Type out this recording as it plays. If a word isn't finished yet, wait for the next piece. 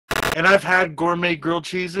And I've had gourmet grilled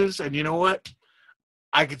cheeses, and you know what?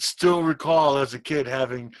 I could still recall as a kid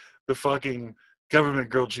having the fucking government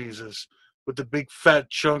grilled cheeses with the big fat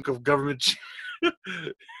chunk of the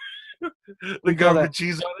We call that government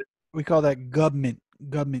cheese on it, we call that Gubment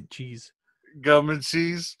cheese. government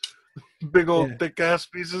cheese, big old Yeah. thick ass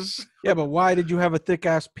pieces. Yeah, but why did you have a thick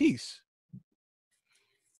ass piece?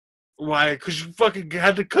 Why? Because you fucking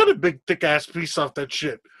had to cut a big thick ass piece off that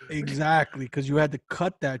shit. Exactly, because you had to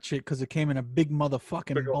cut that shit because it came in a big Big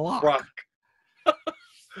motherfucking old rock. block.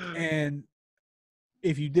 And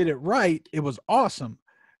if you did it right, it was awesome.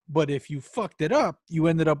 But if you fucked it up, you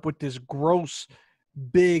ended up with this gross,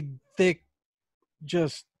 big, thick,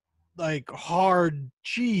 just like hard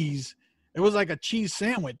cheese. It was like a cheese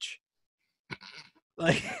sandwich.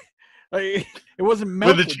 Like, like it wasn't When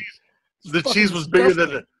melted. It's the fucking cheese was bigger than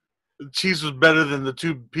disgusting. the cheese was better than the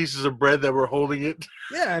two pieces of bread that were holding it.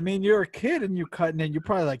 Yeah, I mean, you're a kid and you're cutting it. You're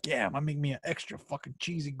probably like, yeah, I'm gonna make me an extra fucking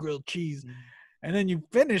cheesy grilled cheese. And then you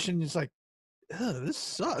finish and it's like, ugh, this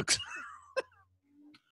sucks.